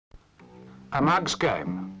A mug's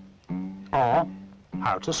game, or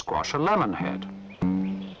how to squash a lemon head.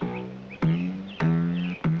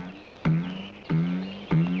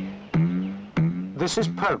 This is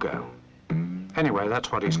Pogo. Anyway,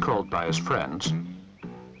 that's what he's called by his friends.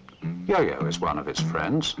 Yo-Yo is one of his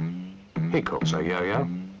friends. He calls her Yo-Yo,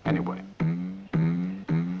 anyway.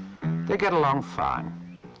 They get along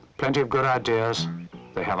fine. Plenty of good ideas.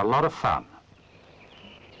 They have a lot of fun.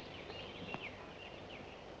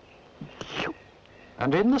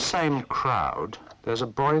 And in the same crowd, there's a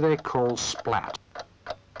boy they call Splat.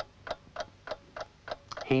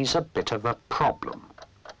 He's a bit of a problem.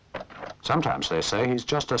 Sometimes they say he's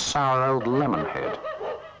just a sour old lemon head.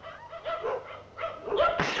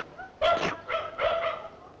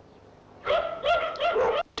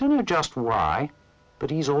 Don't know just why, but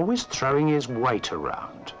he's always throwing his weight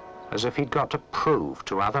around, as if he'd got to prove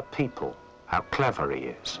to other people how clever he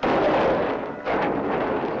is.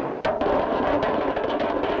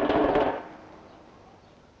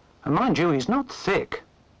 And mind you, he's not thick.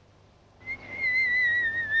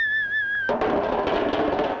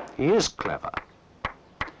 He is clever,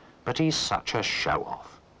 but he's such a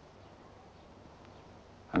show-off.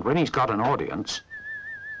 And when he's got an audience,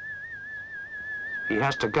 he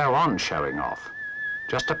has to go on showing off,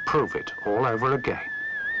 just to prove it all over again.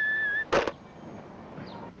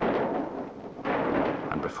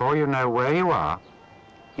 And before you know where you are,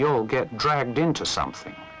 you'll get dragged into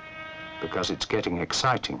something, because it's getting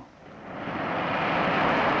exciting.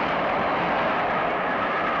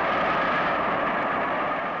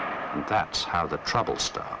 And that's how the trouble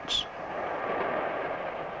starts.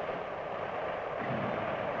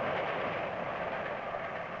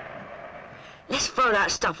 Let's throw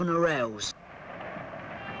that stuff on the rails.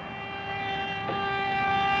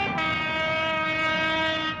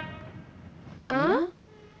 Huh?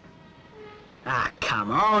 Ah,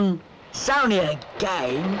 come on. It's only a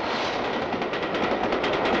game.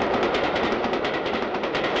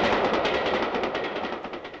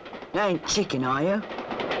 You ain't chicken, are you?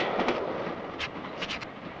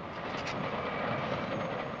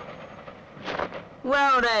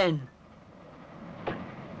 Well then.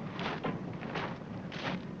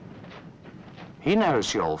 He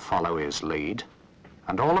knows you'll follow his lead,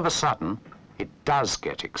 and all of a sudden, it does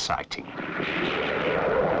get exciting.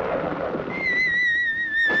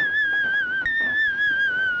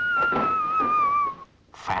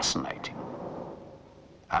 Fascinating.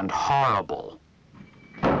 And horrible.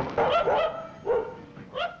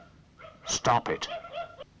 Stop it.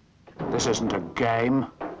 This isn't a game.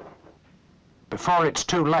 Before it's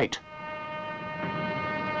too late.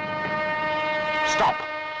 Stop.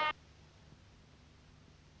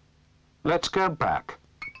 Let's go back.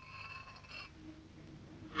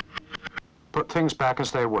 Put things back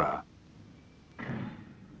as they were.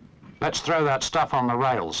 Let's throw that stuff on the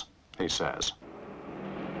rails, he says.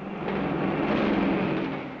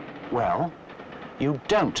 Well, you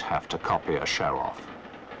don't have to copy a show-off.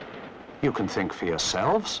 You can think for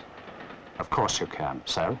yourselves. Of course you can.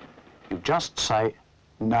 So, you just say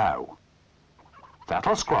no.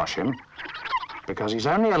 That'll squash him, because he's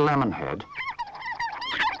only a lemon head.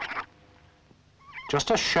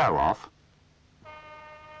 Just a show-off.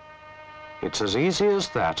 It's as easy as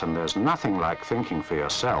that, and there's nothing like thinking for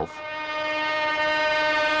yourself.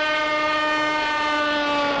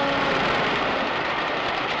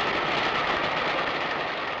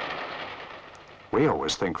 We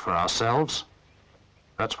always think for ourselves.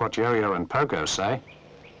 That's what Yo-Yo and Pogo say.